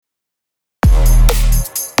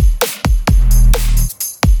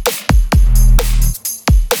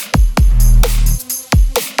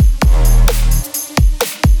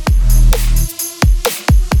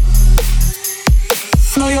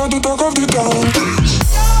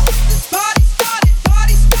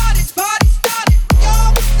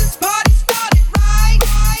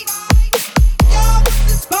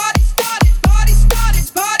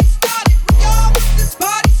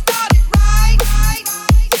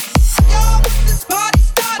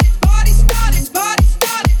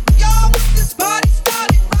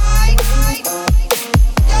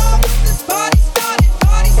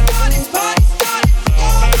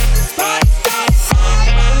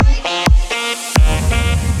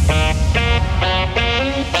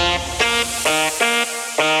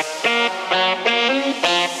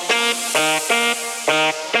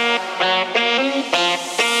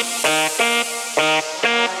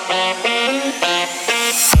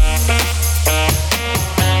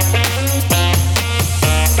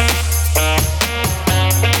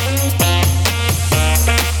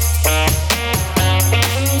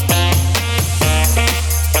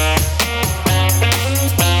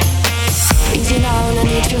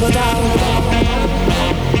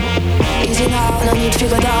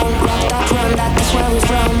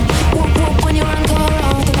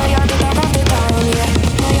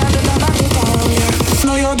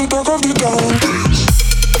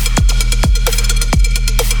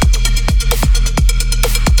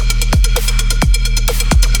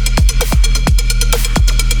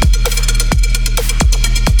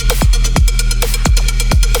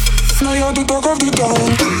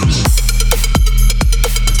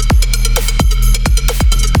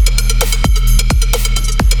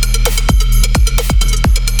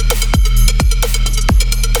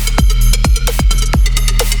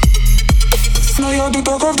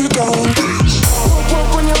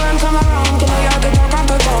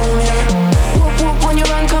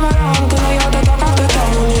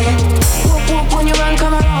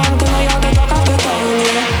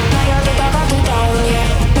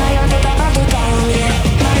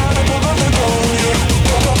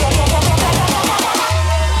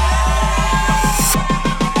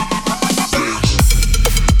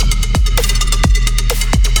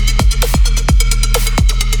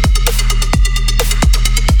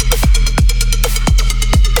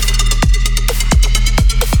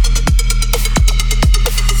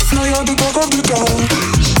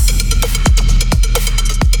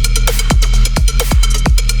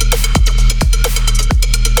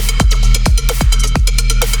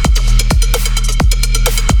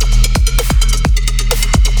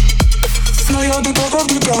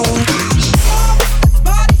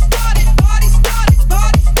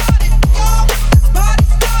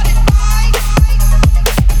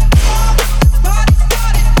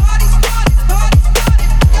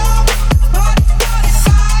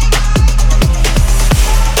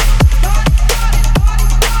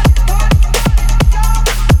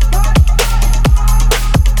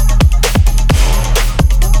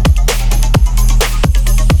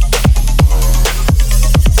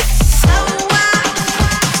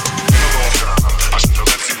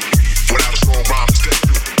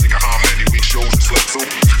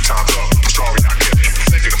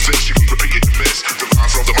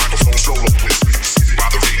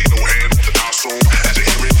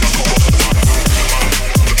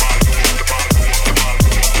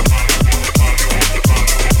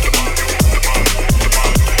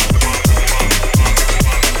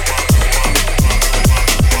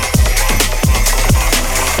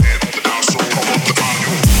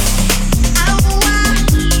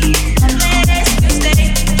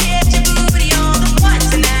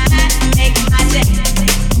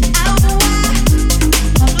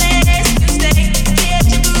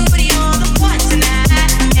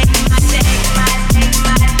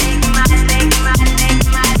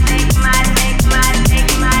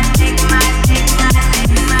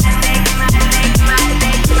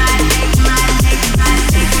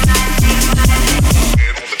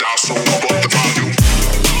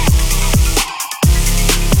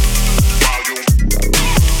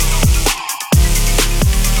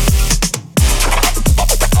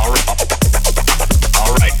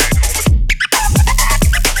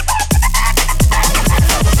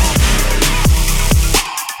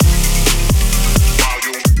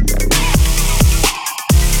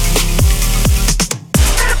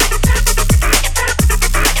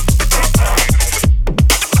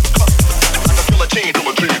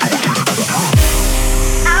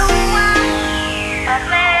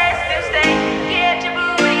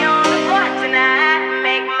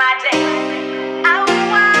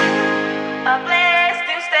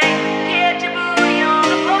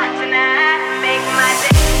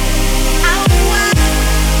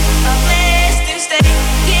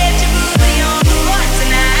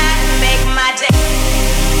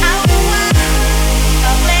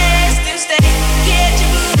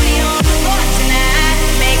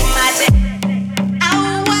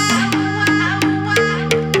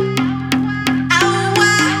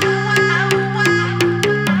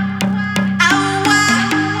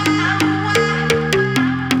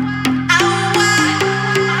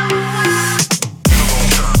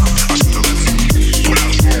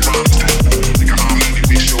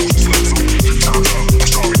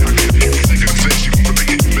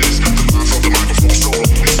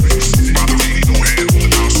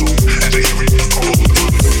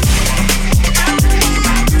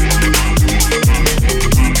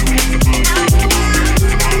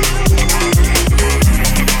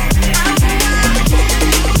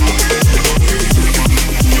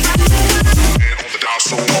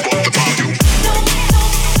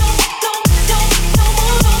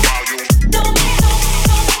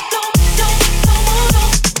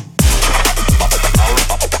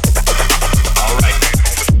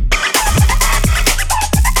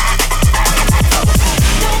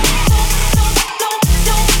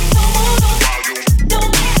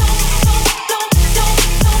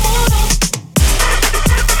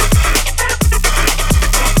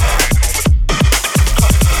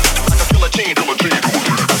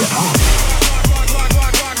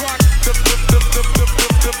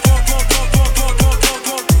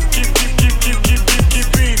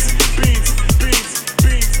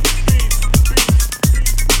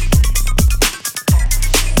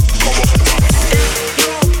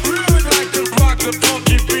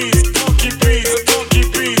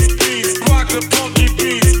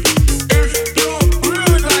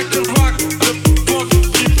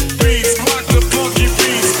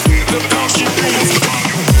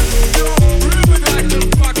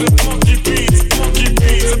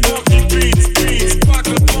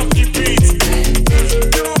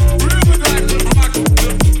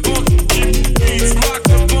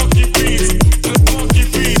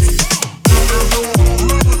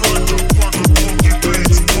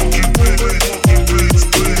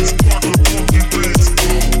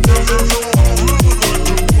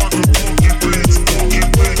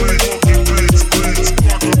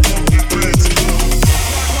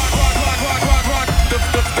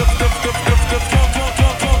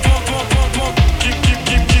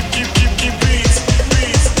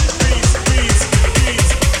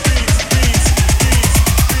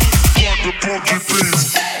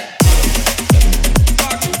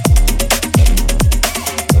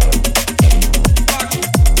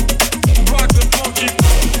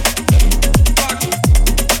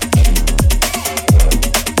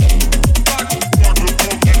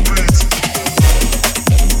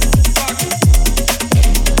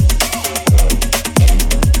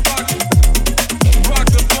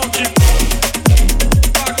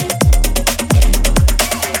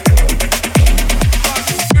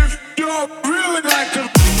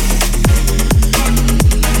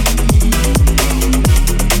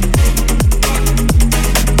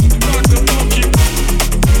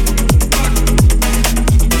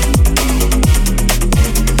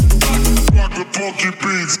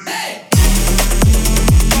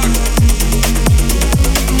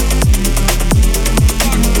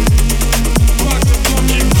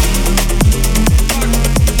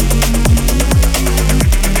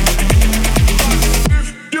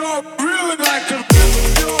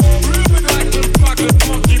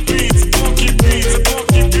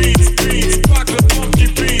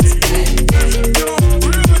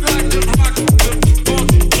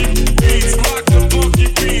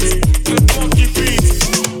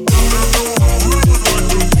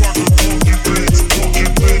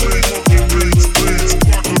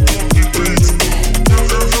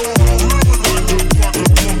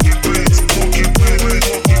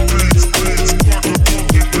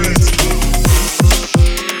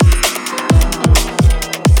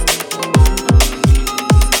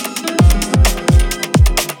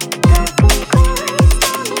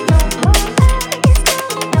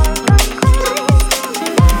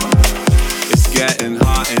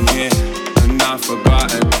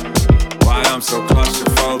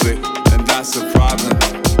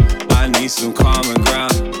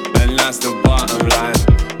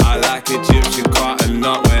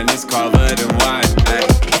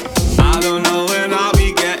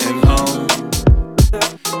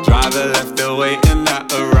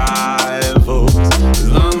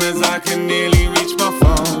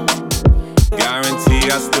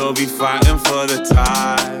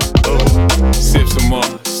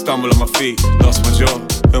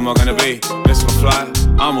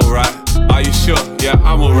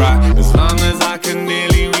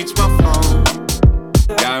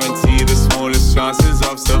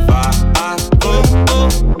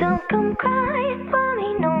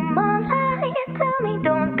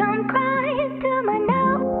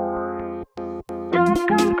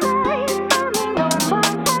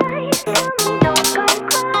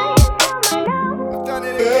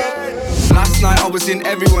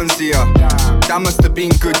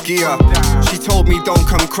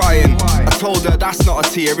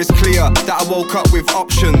It's clear that I woke up with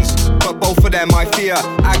options, but both of them I fear.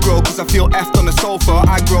 I grow cause I feel effed on the sofa.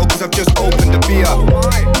 I grow cause I've just opened the beer.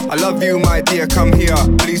 I love you, my dear, come here.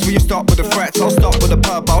 Please will you stop with the threats? I'll stop with the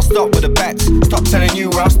pub, I'll stop with the bets. Stop telling you,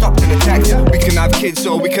 I'll stop to the text. We can have kids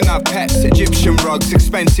or we can have pets. Egyptian rugs,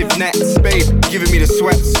 expensive nets. Babe, giving me the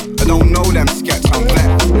sweats. I don't know them skets, I'm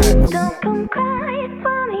vexed. Don't come crying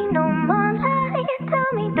for me no more lies.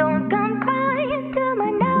 Tell me don't come crying to my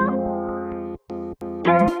now.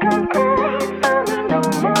 Don't come crying for me no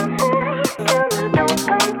more lies. Tell me don't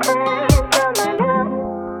come crying to my now.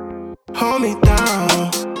 Hold me down,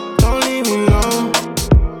 don't leave me alone.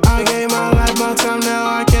 I gave my life, my time,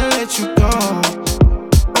 now I can't let you go.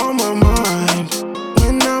 On my mind,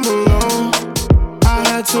 when I'm alone, I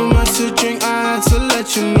had too much to drink, I had to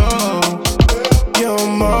let you know. You're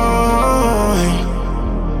mine,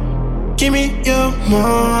 give me your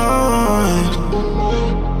mind.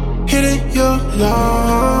 Hit it your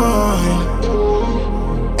line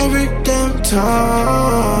every damn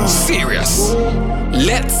time. Serious.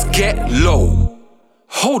 Let's get low.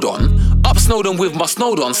 Hold on, up Snowdon with my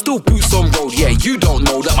snowed on. Still boots on road, yeah, you don't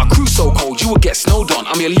know that my crew's so cold, you will get snowed on.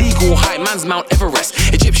 I'm your legal height, man's Mount Everest.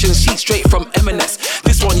 Egyptian sheet straight from M&S.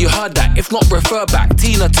 This one you heard that, if not refer back.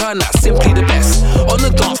 Tina Turner, simply the best. On the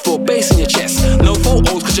dance floor, bass in your chest. No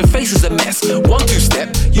photos cause your face is a mess. 1, 2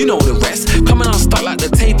 step, you know the rest. Coming out stuck like the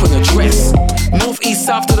tape on your dress. North, east,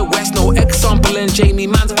 south to the west. No example and Jamie,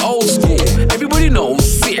 man's old school. Everybody knows,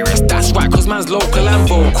 serious, that's right, cause man's local and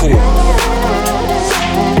vocal.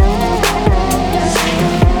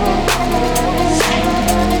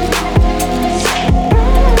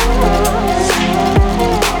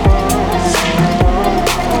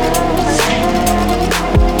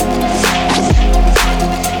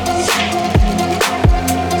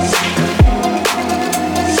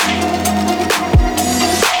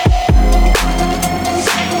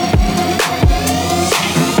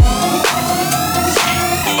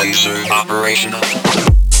 Laser operational.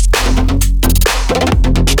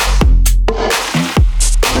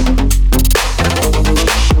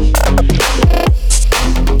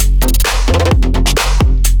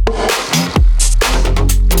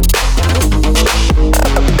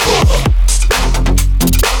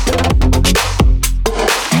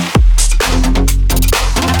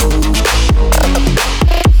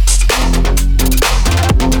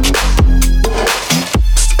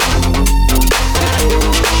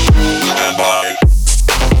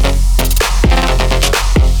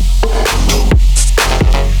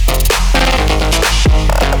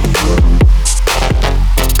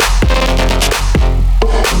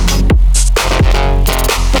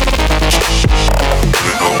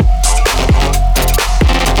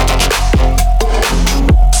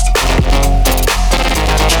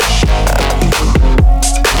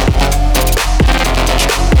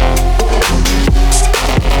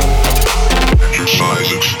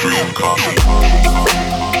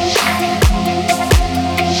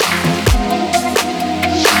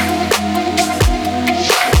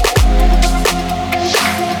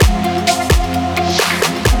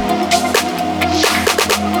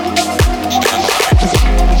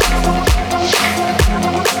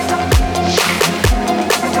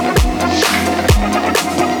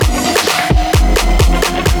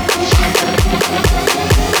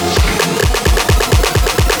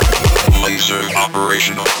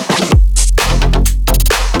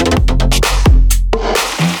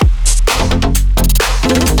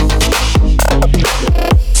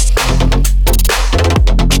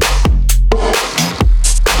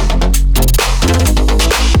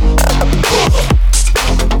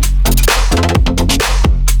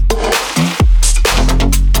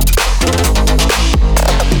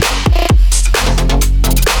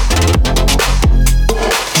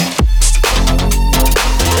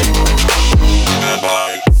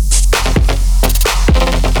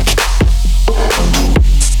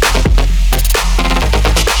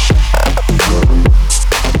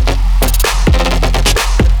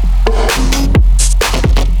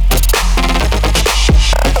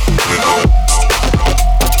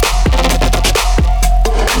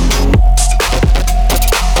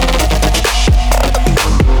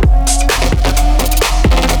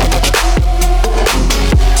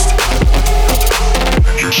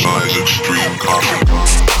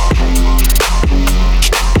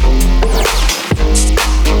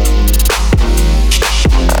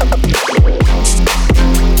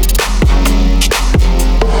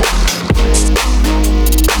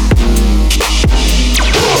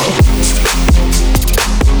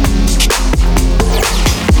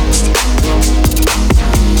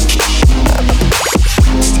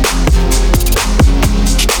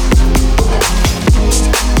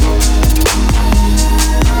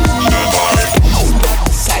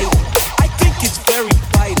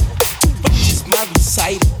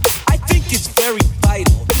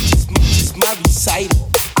 beside it.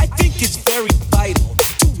 I think it's very vital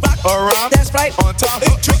to rock around. That's right. On top.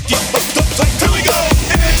 It's tricky. Here we go.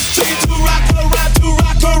 It's tricky to rock around, to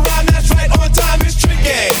rock around. That's right. On time. It's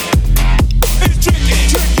tricky. It's tricky,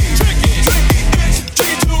 tricky, tricky, tricky. It's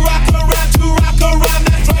tricky to rock around, to rock around.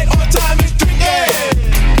 That's right. On time. It's tricky.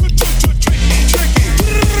 Tricky, tricky.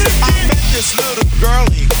 I met this little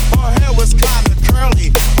girlie. Her hair was kinda curly.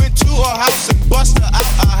 Went to her house and bust her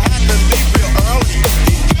out. I had to leave real early.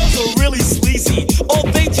 These girls are really sleazy. All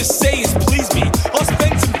they just say is please me, or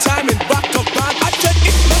spend some time and rock around. I said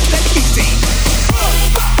it's not that easy.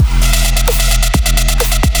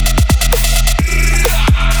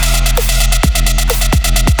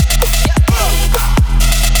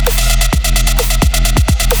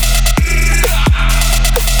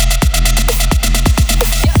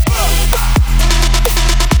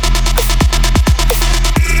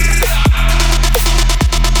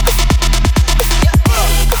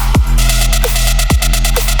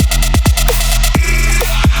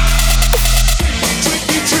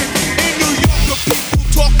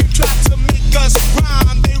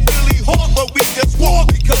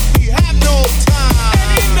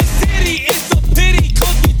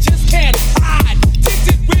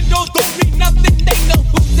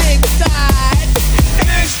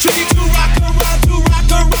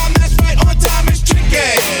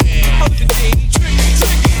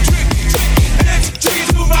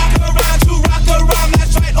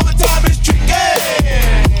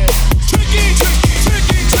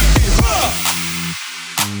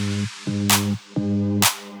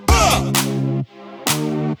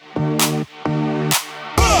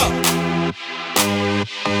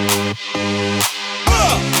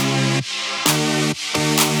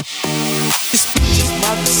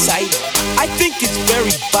 I think it's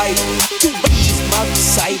very vital to reach my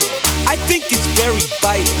recital. I think it's very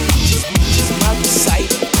vital. Just my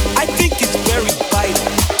recital. I think it's very vital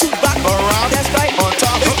to rock around. That's right. On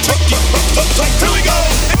top. It's tricky. Here we go.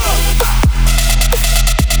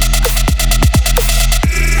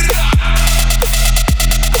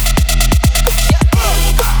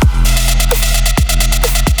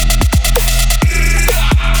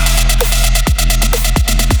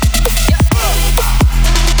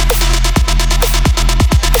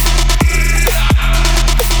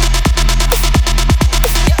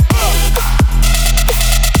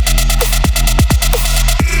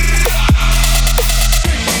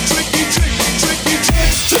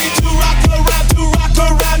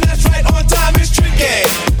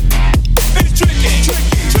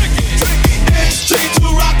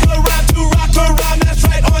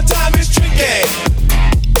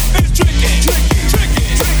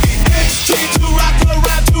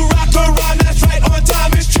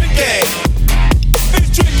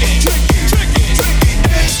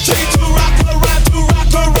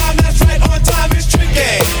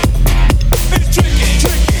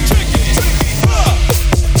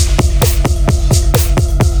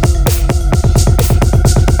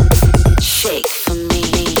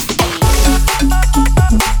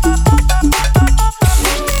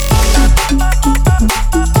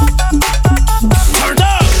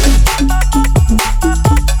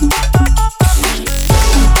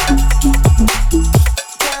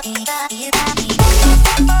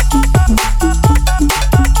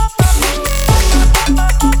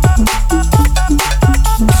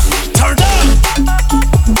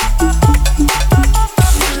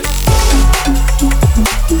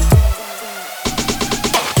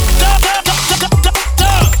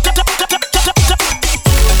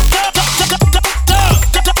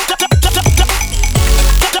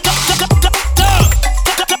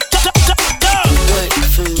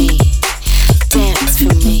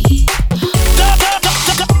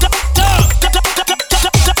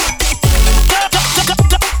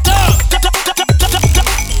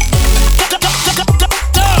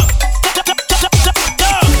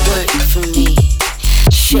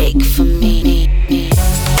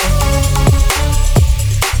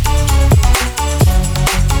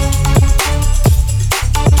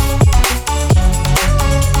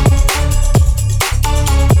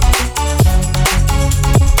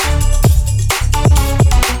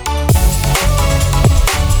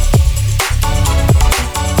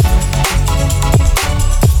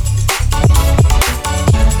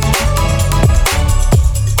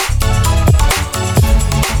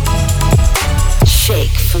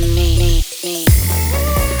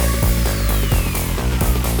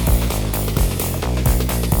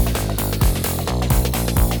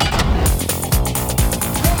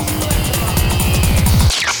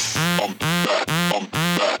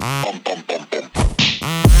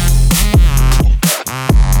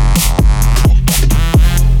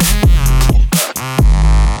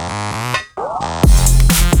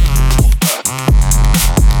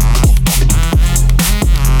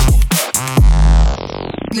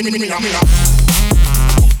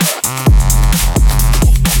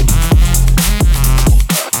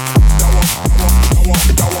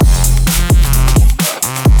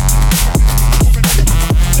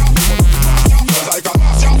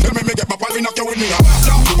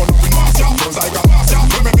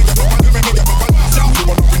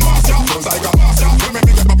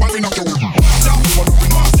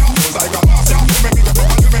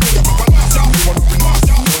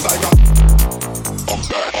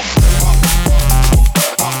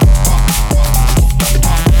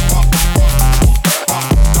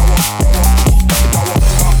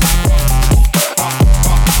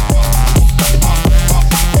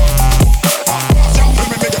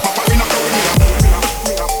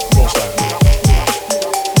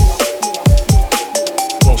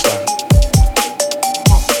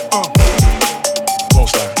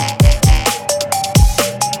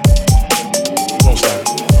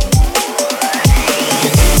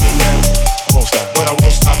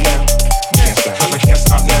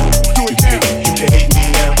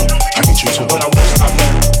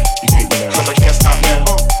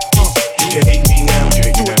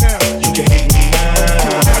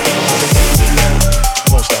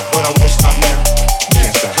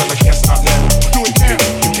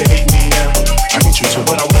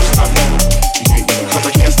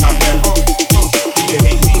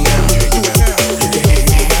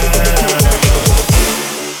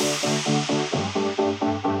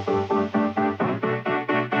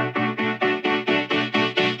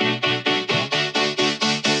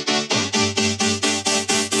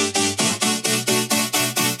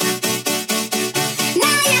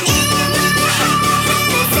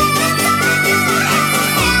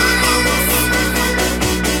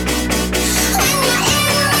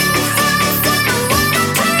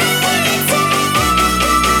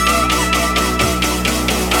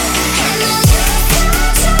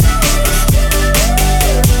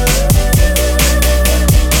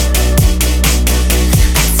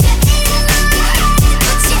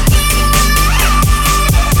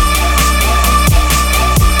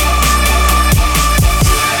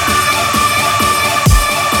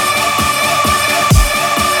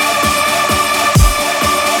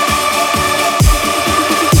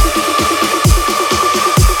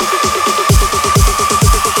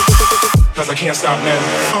 Can't stop now.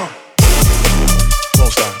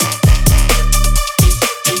 Won't stop.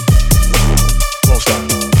 Won't stop. Won't stop.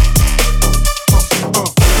 Won't stop. Won't stop.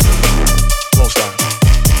 Won't stop.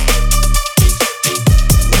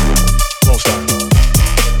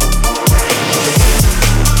 Won't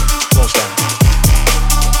stop. Won't stop.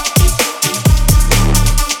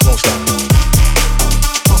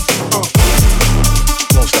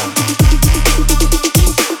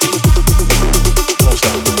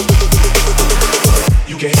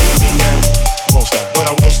 You can hate me now, won't stop, but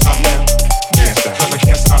I won't stop now. Can't stop, 'cause I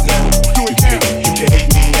can't stop now. Do it now. You can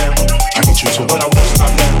hate me now, I hate you too, but I won't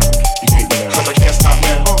stop now. You hate me now, 'cause I can't stop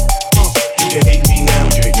now. You can hate me now,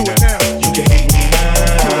 you hate me now. You can hate me now,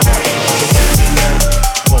 you can hate me now.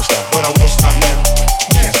 Won't stop, but I won't stop now.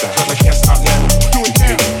 Can't stop, 'cause I can't stop now. Do it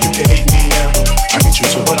now. You can hate me now, I hate you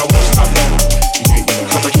too, but I won't stop now. You hate me now,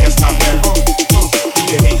 'cause I can't stop now. You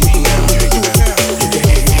can hate me now, you hate me now. You can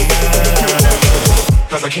hate me now,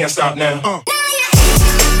 'cause I can't stop now.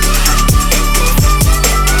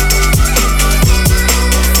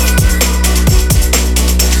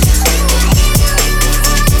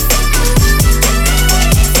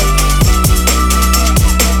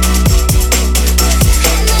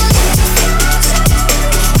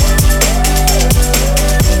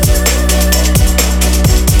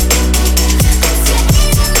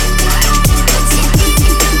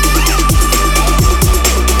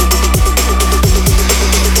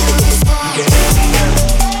 You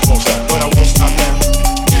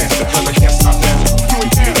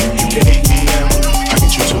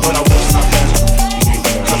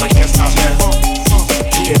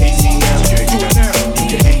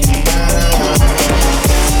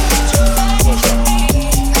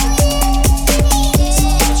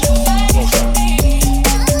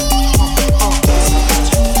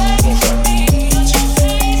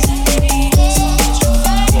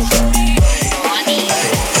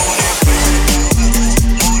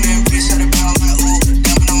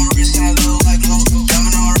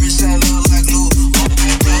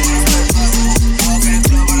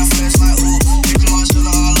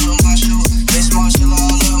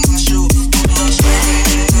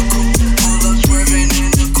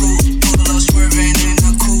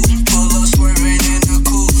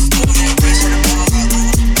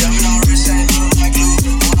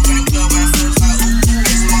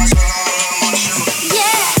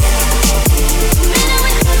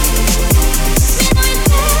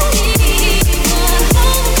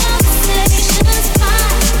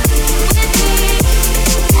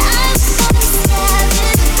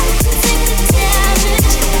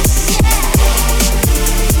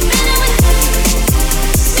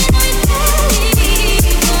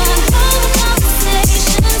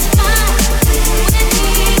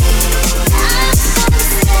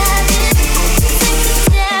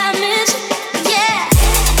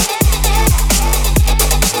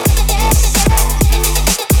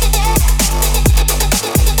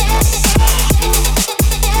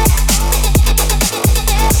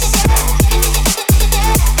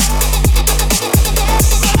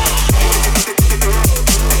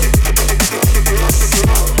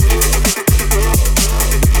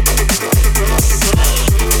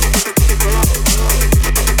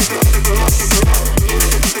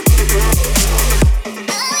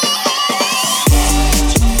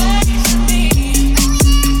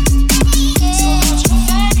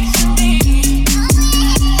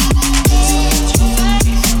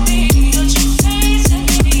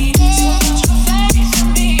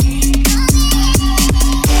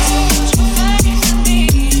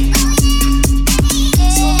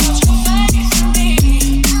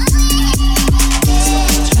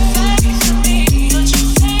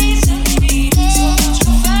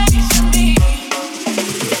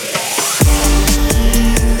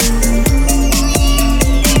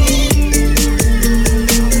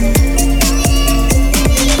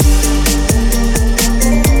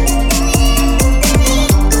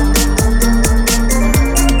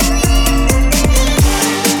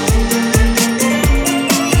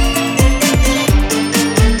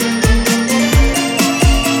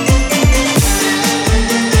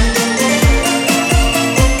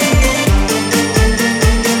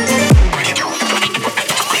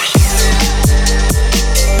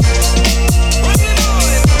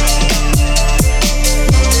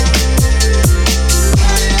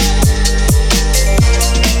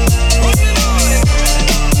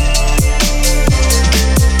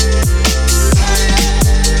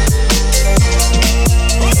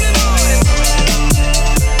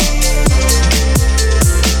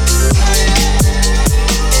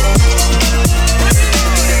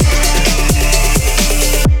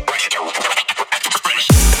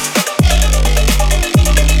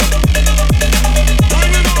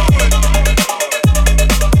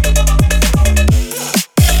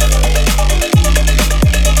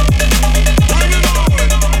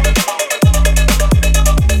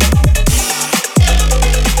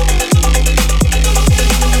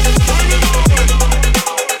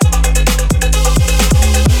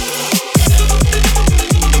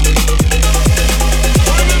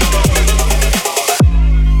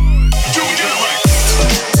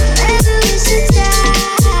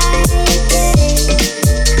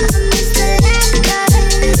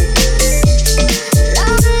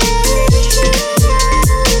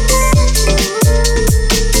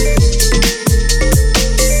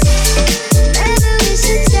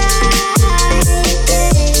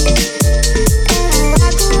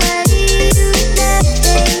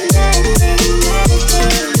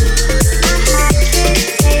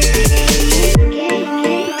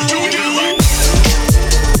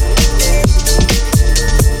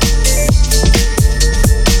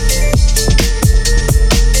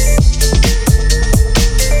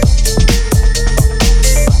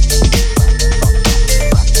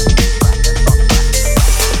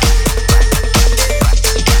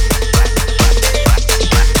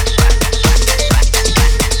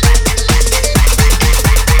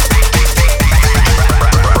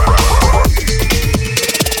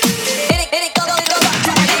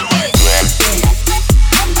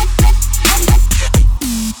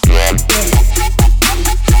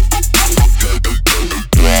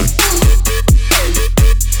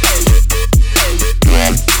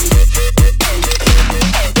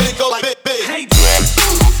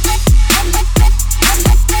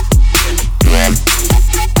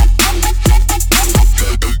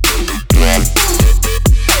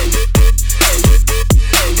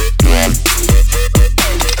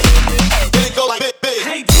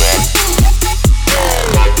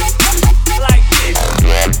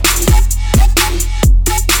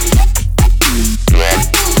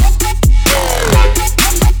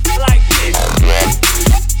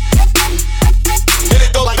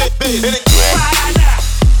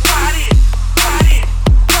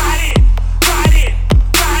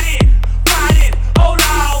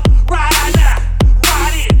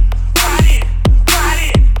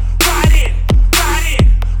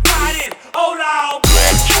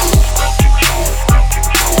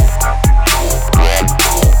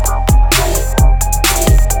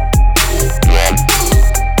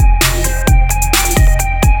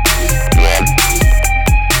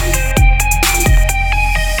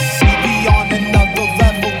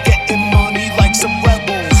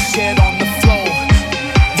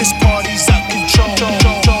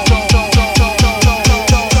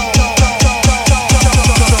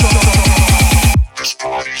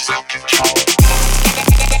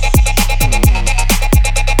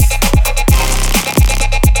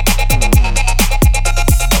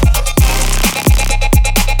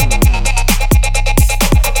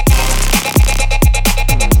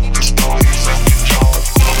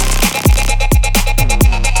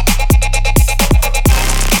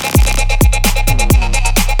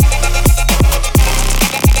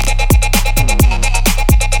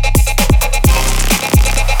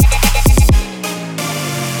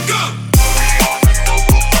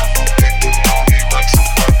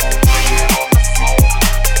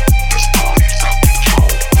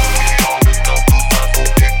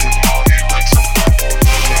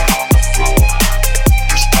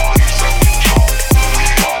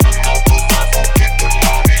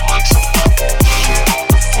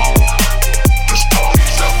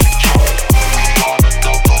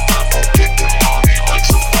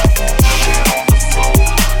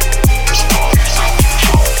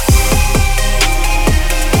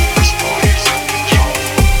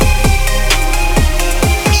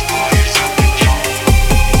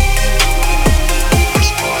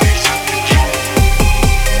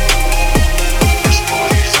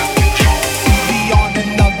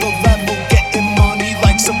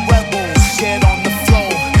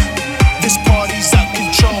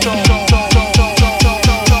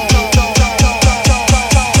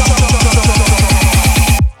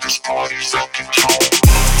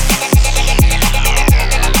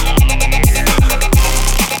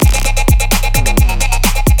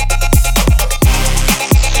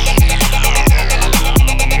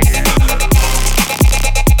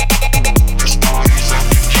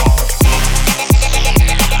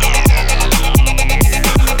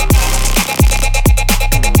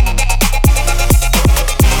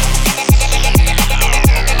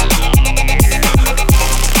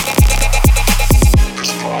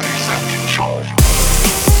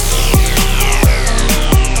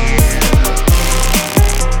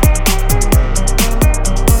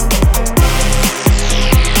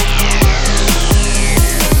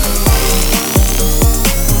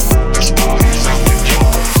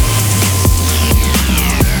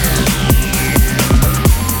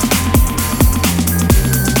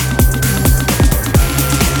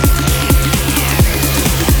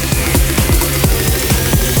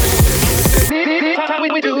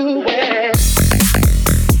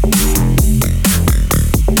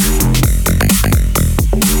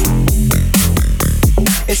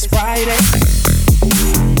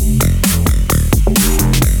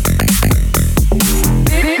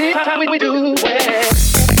we do it.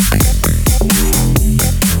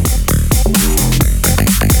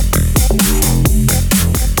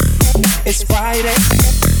 It's Friday.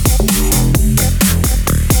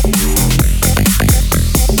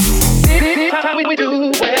 This how we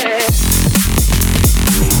do it.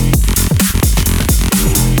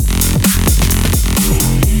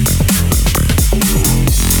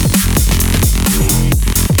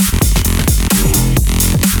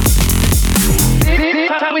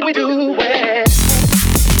 How we do it.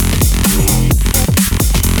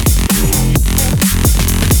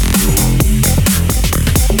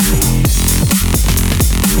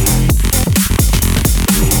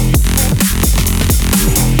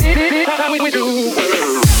 How we do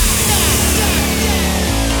it.